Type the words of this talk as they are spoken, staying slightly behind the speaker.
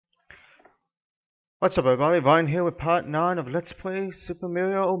What's up everybody, Ryan here with part 9 of Let's Play Super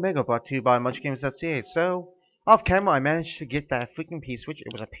Mario Omega, brought to you by MuchGames.ca. So, off camera I managed to get that freaking P-switch.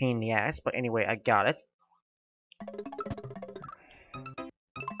 It was a pain in the ass, but anyway, I got it.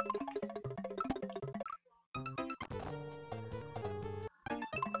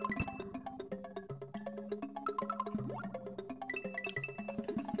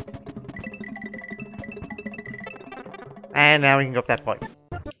 And now we can go up that point.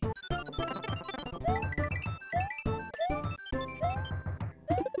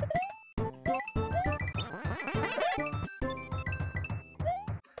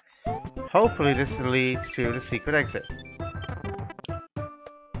 Hopefully this leads to the secret exit.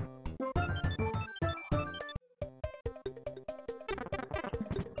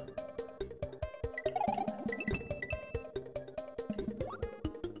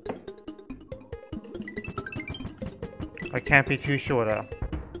 I can't be too sure though.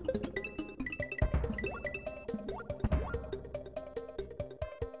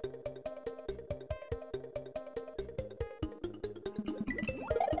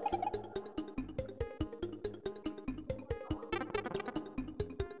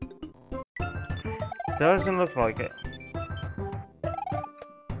 Doesn't look like it.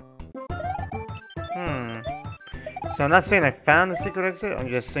 So I'm not saying I found the secret exit, I'm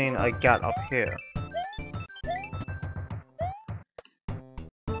just saying I got up here.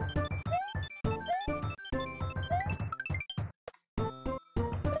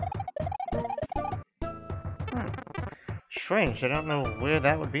 Strange, I don't know where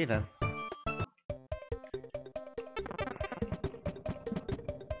that would be then.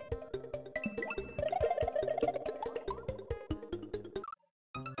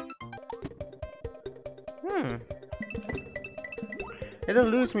 It'll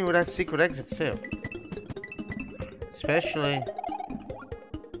lose me with that secret exits too. Especially...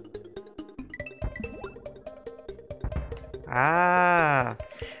 Ah,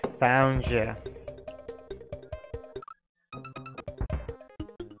 found ya.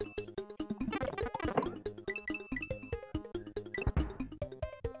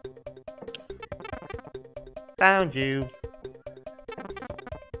 Found you.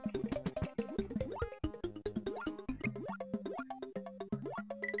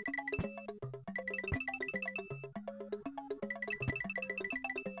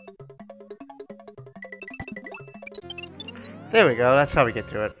 There we go, that's how we get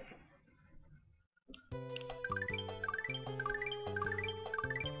to it.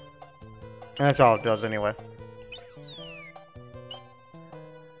 And that's all it does anyway.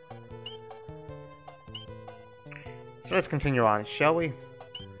 So let's continue on, shall we?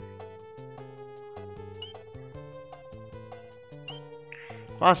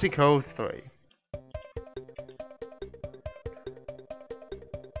 Mossy Cove 3.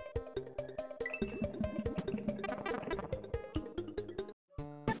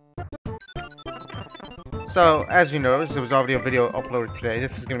 So, as you noticed, there was already a video uploaded today.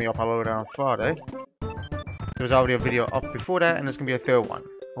 This is going to be uploaded on Friday. There was already a video up before that, and there's going to be a third one.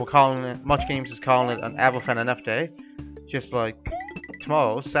 We're calling it, Much Games is calling it an Avalfan enough day. Just like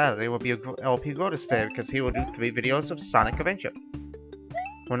tomorrow, Saturday, will be a LP Grotus day, because he will do 3 videos of Sonic Adventure.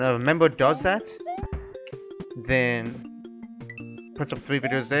 When a member does that, then puts up 3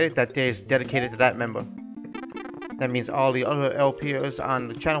 videos a day, that day is dedicated to that member. That means all the other LPers on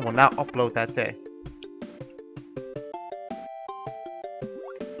the channel will not upload that day.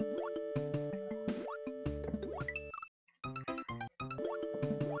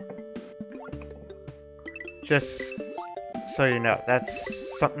 Just so you know,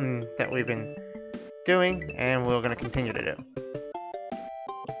 that's something that we've been doing, and we're going to continue to do.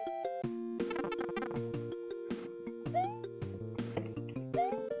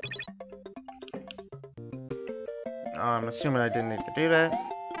 I'm assuming I didn't need to do that.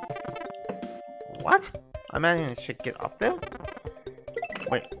 What? I imagine I should get up there?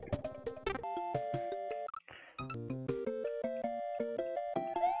 Wait.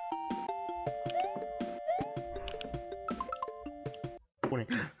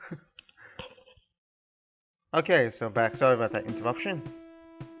 Okay, so back. Sorry about that interruption.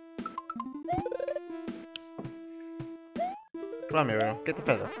 Come on, Muriel. Get the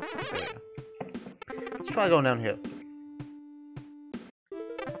feather. There we go. Let's try going down here.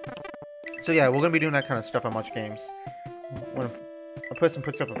 So yeah, we're gonna be doing that kind of stuff on Much Games. When a person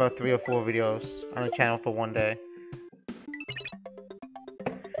puts up about 3 or 4 videos on a channel for one day.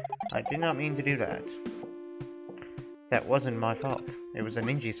 I did not mean to do that. That wasn't my fault. It was a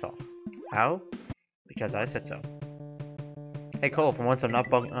ninja's fault. How? Because I said so. Hey Cole, for once I'm not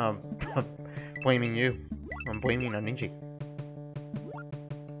blaming you. I'm blaming a ninja.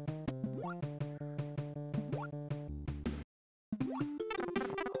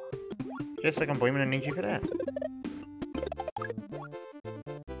 Just like I'm blaming a ninja for that.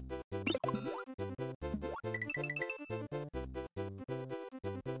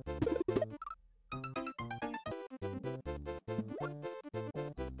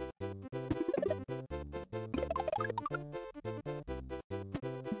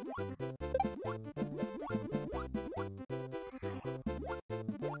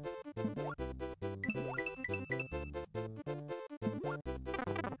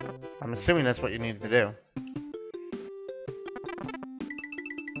 I'm assuming that's what you need to do.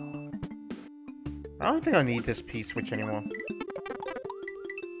 I don't think I need this P-switch anymore.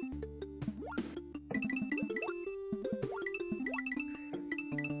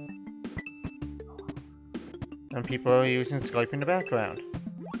 And people are using Skype in the background.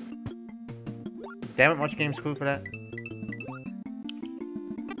 Damn it, much game's cool for that.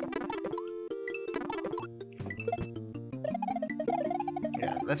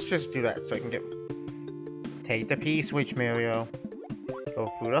 Yeah, let's just do that so I can get... Take the P-switch, Mario.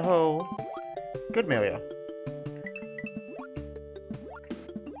 Go through the hole. Good, Mario.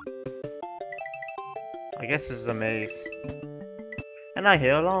 I guess this is a maze. And I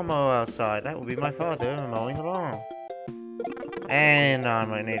hear a lawnmower outside. That will be my father mowing the lawn. And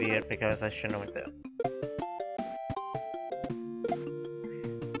I'm an idiot because I shouldn't have went there.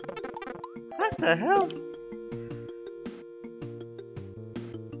 What the hell?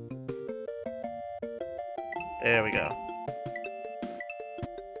 There we go.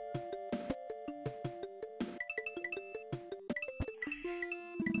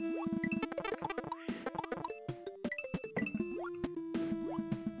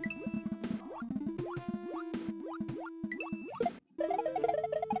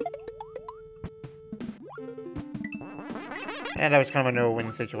 And that was kind of a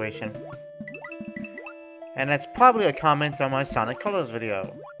no-win situation. And that's probably a comment on my Sonic Colors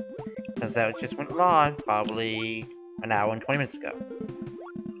video. Because that just went live probably an hour and 20 minutes ago.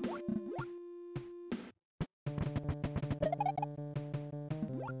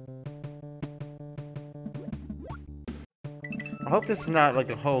 I hope this is not like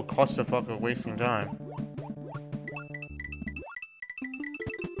a whole clusterfuck of wasting time.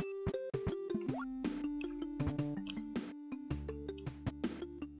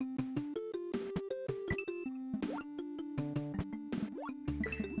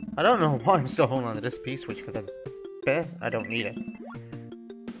 I don't know why I'm still holding on to this P-switch, because I don't need it.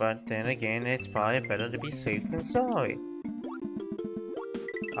 But then again, it's probably better to be safe than sorry.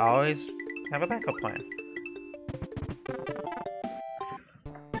 Always have a backup plan.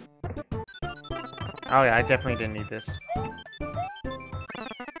 Oh yeah, I definitely didn't need this.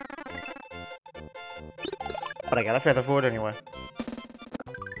 But I got a feather for it anyway.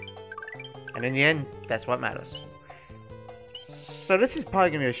 And in the end, that's what matters. So this is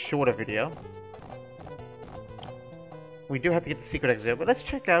probably going to be a shorter video. We do have to get the secret exit, but let's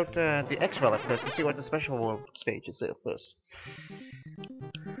check out the X Relic first to see what the special world stage is there first.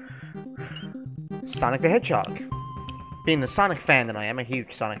 Sonic the Hedgehog. Being the Sonic fan that I am, a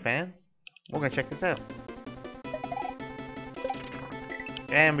huge Sonic fan, we're going to check this out.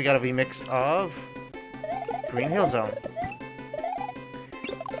 And we got a remix of Green Hill Zone.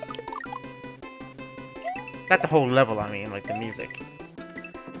 Not the whole level, I mean, like the music.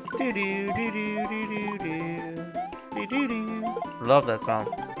 Love that song.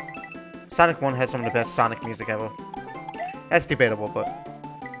 Sonic 1 has some of the best Sonic music ever. That's debatable, but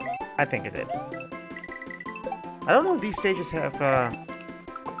I think it did. I don't know if these stages have,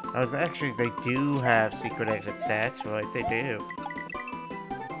 actually, they do have secret exit stats, right? They do.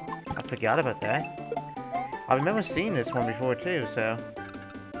 I forgot about that. I remember seeing this one before, too, so...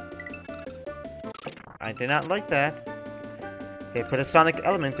 I did not like that. They put a Sonic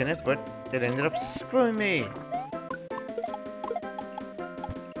element in it, but it ended up screwing me.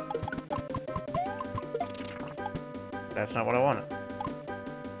 That's not what I wanted.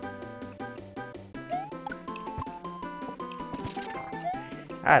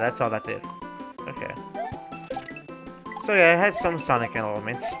 Ah, that's all that did. Okay. So yeah, it has some Sonic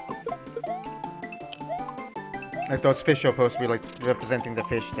elements. Like those fish are supposed to be like representing the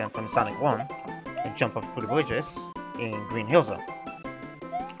fish then from Sonic 1 and jump up through the bridges in Green Hill Zone.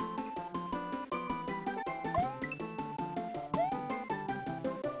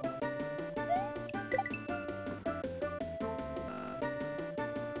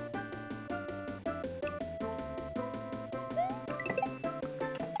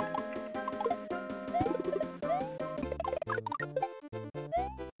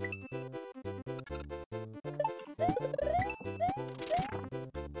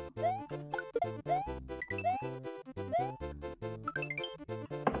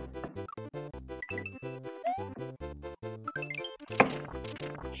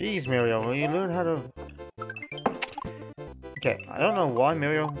 Jeez, Mario, will you learn how to... Okay, I don't know why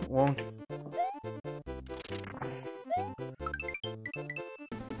Mario won't...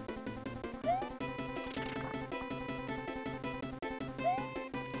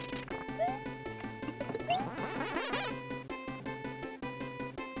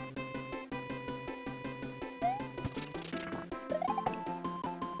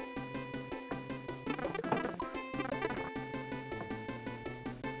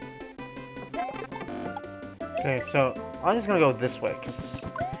 Okay, so I'm just gonna go this way,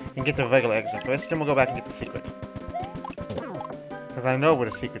 and get the regular exit first, then we'll go back and get the secret. Because I know where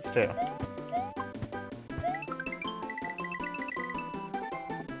the secret's too.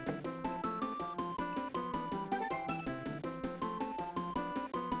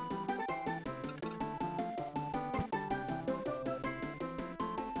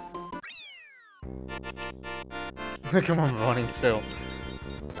 Come on, running still.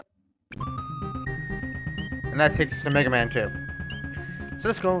 And that takes us to Mega Man 2. So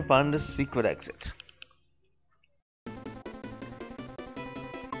let's go find the secret exit.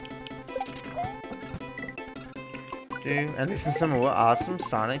 And listen to some more awesome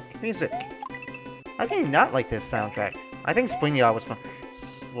Sonic music. How can you not like this soundtrack? I think Spring Yard was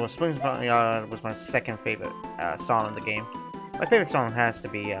my second favorite song in the game. My favorite song has to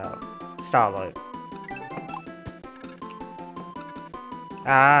be Starlight.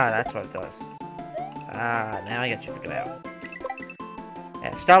 Ah, that's what it does. Ah, now I got you figured out.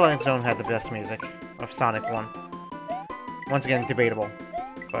 Yeah, Starlight Zone had the best music of Sonic 1. Once again, debatable,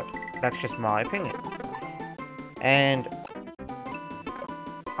 but that's just my opinion. And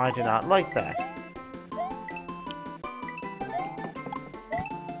I do not like that.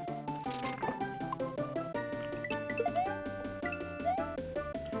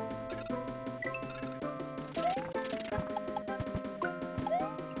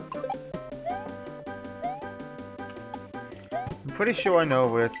 I'm pretty sure I know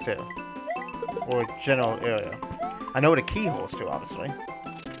where it's to. Or general area. I know where the keyhole's to, obviously.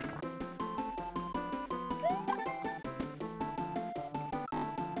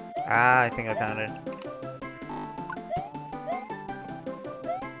 Ah, I think I found it.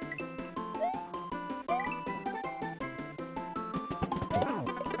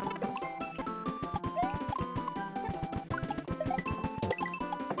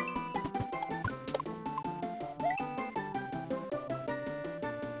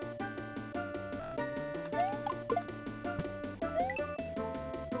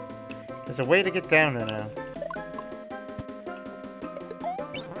 There's a way to get down there now.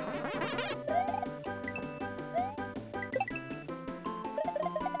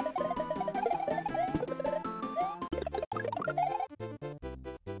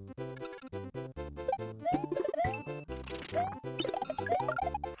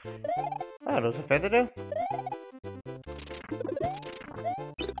 Oh, there's a feather there?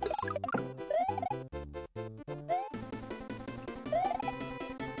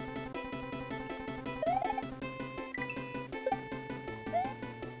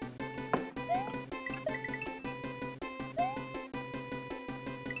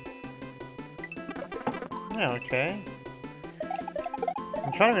 Yeah, okay.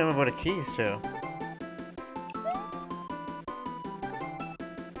 I'm trying to remember what the key's to.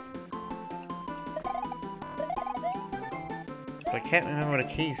 But I can't remember what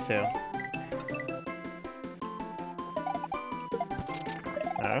the key's to.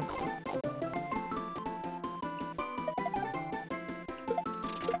 No.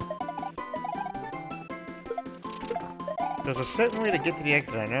 There's a certain way to get to the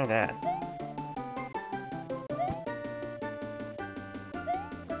exit, I know that.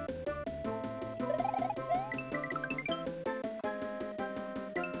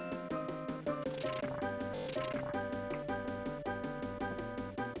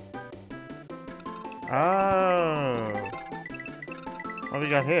 Oh. What do we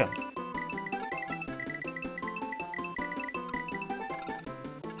got here?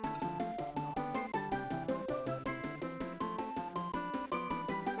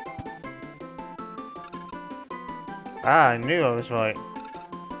 Ah, I knew I was right.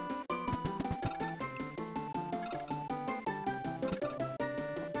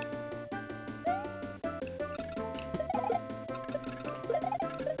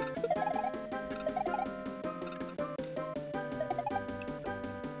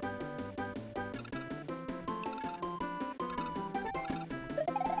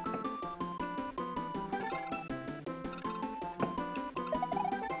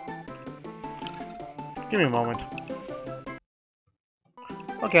 Give me a moment.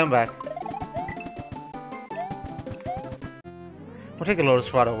 Okay, I'm back. We'll take the Lotus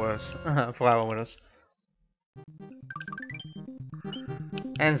Flower with us. Flower with us.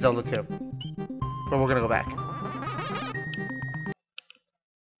 And Zelda too. But we're gonna go back.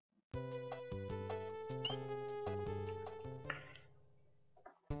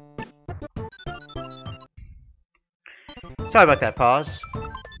 Sorry about that pause.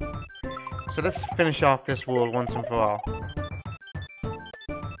 So let's finish off this world once and for all.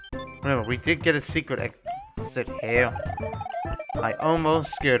 Remember, we did get a secret exit here. I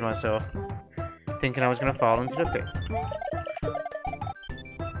almost scared myself, thinking I was gonna fall into the pit.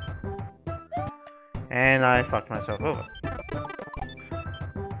 And I fucked myself over.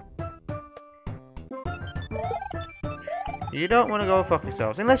 You don't want to go fuck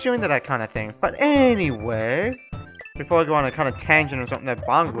yourselves, unless you're into that kind of thing. But anyway, before I go on a kind of tangent or something that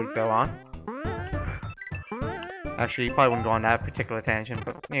Bong would go on. Actually, you probably wouldn't go on that particular tangent,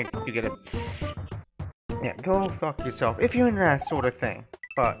 but yeah, you get it. Yeah, go fuck yourself if you're into that sort of thing.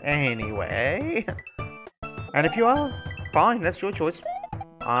 But anyway, and if you are, fine, that's your choice.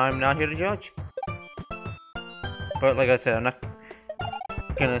 I'm not here to judge. But like I said, I'm not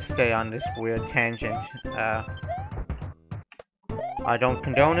gonna stay on this weird tangent. I don't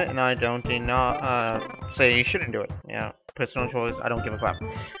condone it, and I don't say you shouldn't do it. You know, personal choice, I don't give a crap.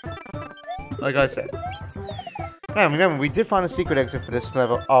 Like I said. Now, remember, we did find a secret exit for this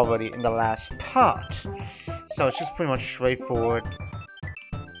level already in the last part. So it's just pretty much straightforward.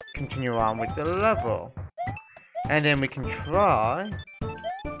 Continue on with the level. And then we can try...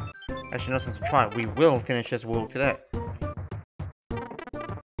 Actually, no sense in trying. We will finish this world today.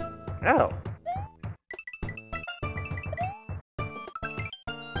 Oh.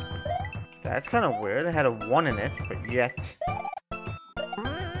 That's kind of weird. It had a 1 in it, but yet...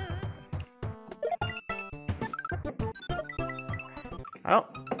 Oh.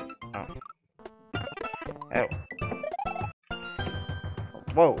 Oh. Oh.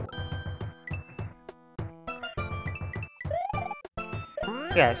 Whoa.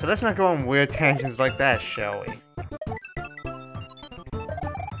 Yeah, so let's not go on weird tangents like that, shall we?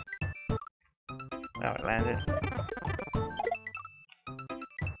 Oh, it landed.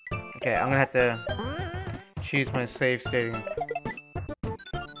 Okay, I'm gonna have to choose my save state.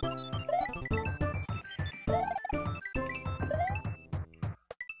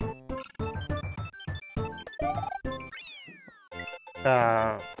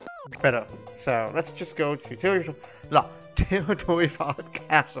 Better. So let's just go to Territory Fog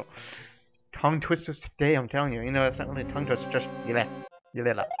Castle. Tongue twisters today, I'm telling you. You know, it's not really a tongue twister, just yeah,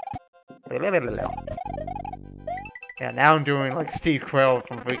 now I'm doing like Steve Carell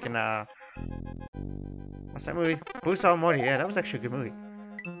from freaking what's that movie? Bruce Almighty. Yeah, that was actually a good movie.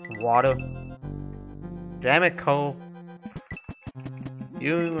 Water. Damn it, Cole.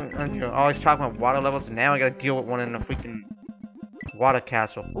 You're always talking about water levels, and now I gotta deal with one in the freaking water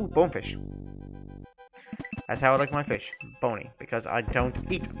castle. Ooh, bonefish. That's how I like my fish. Bony. Because I don't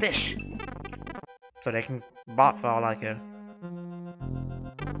eat fish. So they can bot for all I care.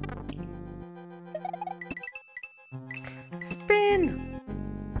 Spin!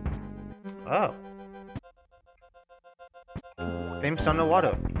 Oh. Them's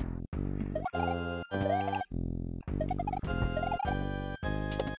underwater.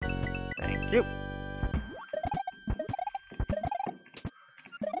 Thank you.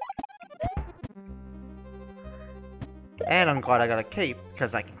 And I'm glad I got a cape,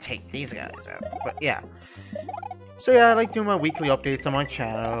 because I can take these guys out. But yeah. So yeah, I like doing my weekly updates on my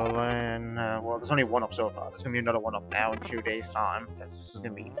channel, and well, there's only one up so far. There's gonna be another one up now in 2 days' time. This is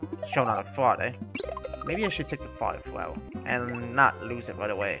gonna be shown on a Friday. Maybe I should take the 5 flower, and not lose it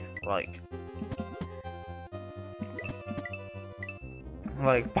right away, like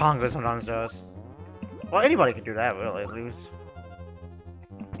Ponga sometimes does. Well, anybody can do that, really. Lose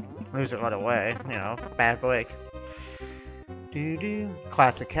it right away, you know, bad break.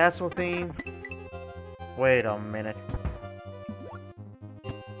 Classic castle theme. Wait a minute.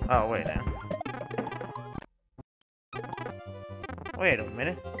 Oh, wait now. Wait a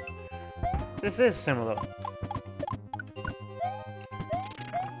minute. This is similar.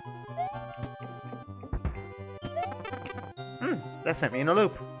 That sent me in a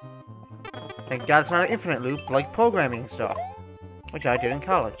loop. Thank God it's not an infinite loop like programming stuff. Which I did in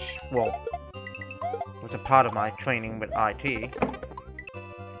college. Well, it was a part of my training with IT.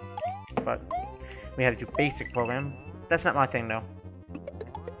 But we had to do basic program. That's not my thing though.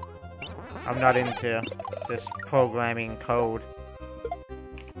 I'm not into this programming code.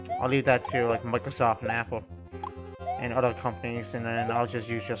 I'll leave that to like Microsoft and Apple and other companies, and then I'll just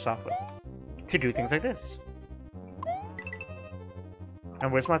use your software to do things like this.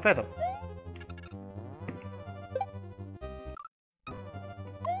 And where's my feather?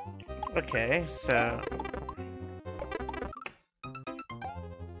 Okay, so...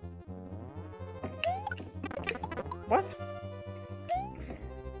 What?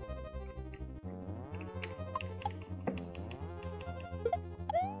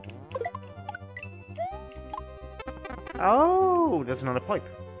 Oh, there's another pipe.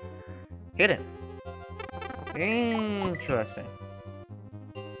 Hidden. Interesting.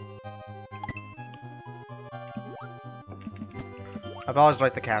 I've always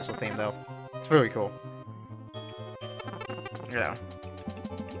liked the castle theme, though. It's really cool. Yeah.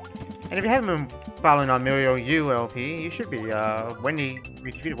 And if you haven't been following on Mario U LP, you should be. Wendy,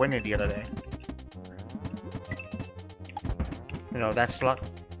 we defeated Wendy the other day. You know, that slut.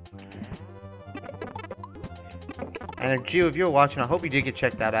 And if Gio, if you're watching, I hope you did get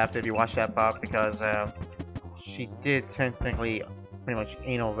checked out after if you watched that part, because she did technically pretty much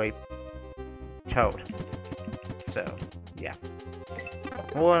anal rape Toad. So, yeah.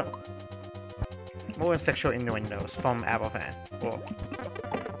 More sexual innuendos from Apple fan. Whoa.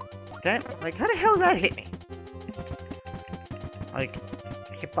 That, like, how the hell did that hit me? Like,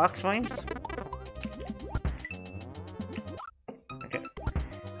 hitbox frames? Okay.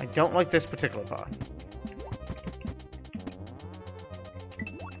 I don't like this particular part.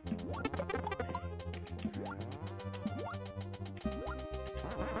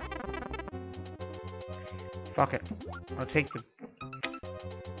 Fuck it. I'll take the...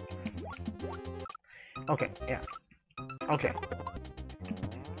 Okay, yeah. Okay.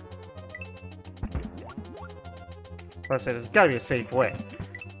 I said there's gotta be a safe way.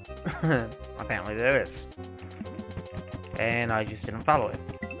 Apparently there is. And I just didn't follow it.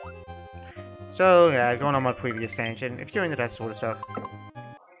 So, yeah, going on my previous tangent, if you're into that sort of stuff.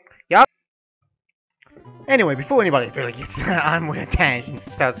 Yup! Anyway, before anybody really gets on with tangents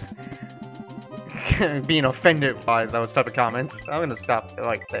and starts being offended by those type of comments, I'm gonna stop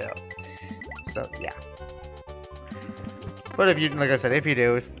right there. So, yeah. But if you, like I said, if you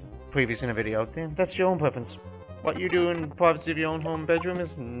do, previous in a video, then that's your own preference. What you do in privacy of your own home bedroom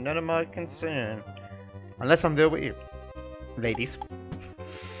is none of my concern. Unless I'm there with you. Ladies.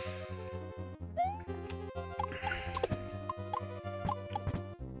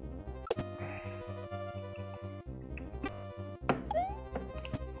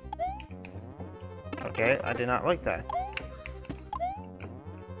 Okay, I did not like that.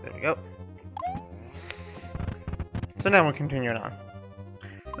 There we go. So now we're continuing on.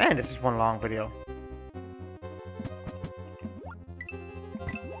 Man, this is one long video.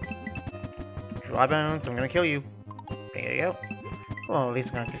 Dry bones, I'm gonna kill you. There you go. Well, at least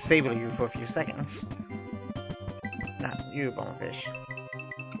I'm gonna disable you for a few seconds. Not you, bonefish.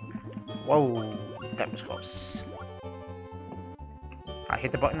 Whoa, that was close. I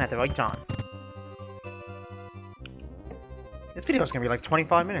hit the button at the right time. This video is gonna be like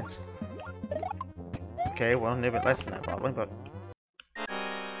 25 minutes. Okay, well, a little bit less than that probably, but...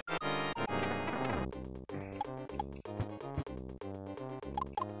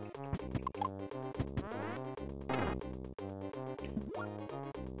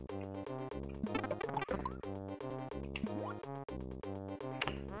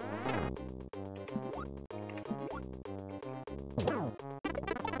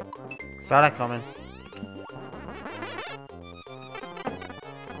 Saw that coming.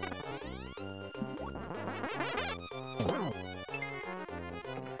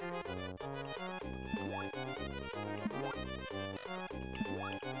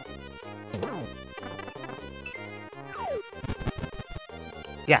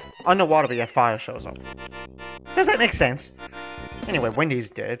 Yeah, underwater but yet fire shows up. Does that make sense? Anyway, Wendy's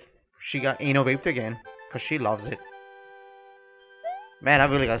dead. She got anal raped again, because she loves it. Man, I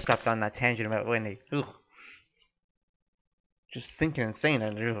really gotta stop down that tangent about Wendy. Ugh. Just thinking and saying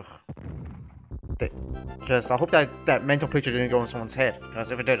it. Ugh. Because I hope that mental picture didn't go in someone's head.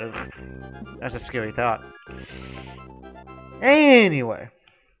 Because if it did, ugh, that's a scary thought. Anyway.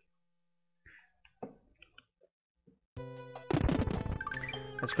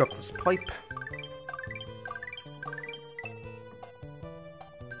 Let's go up this pipe.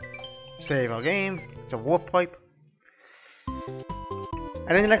 Save our game. It's a warp pipe.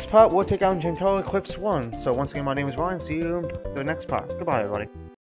 And in the next part, we'll take out Gentile Cliffs 1. So once again, my name is Ryan. See you in the next part. Goodbye, everybody.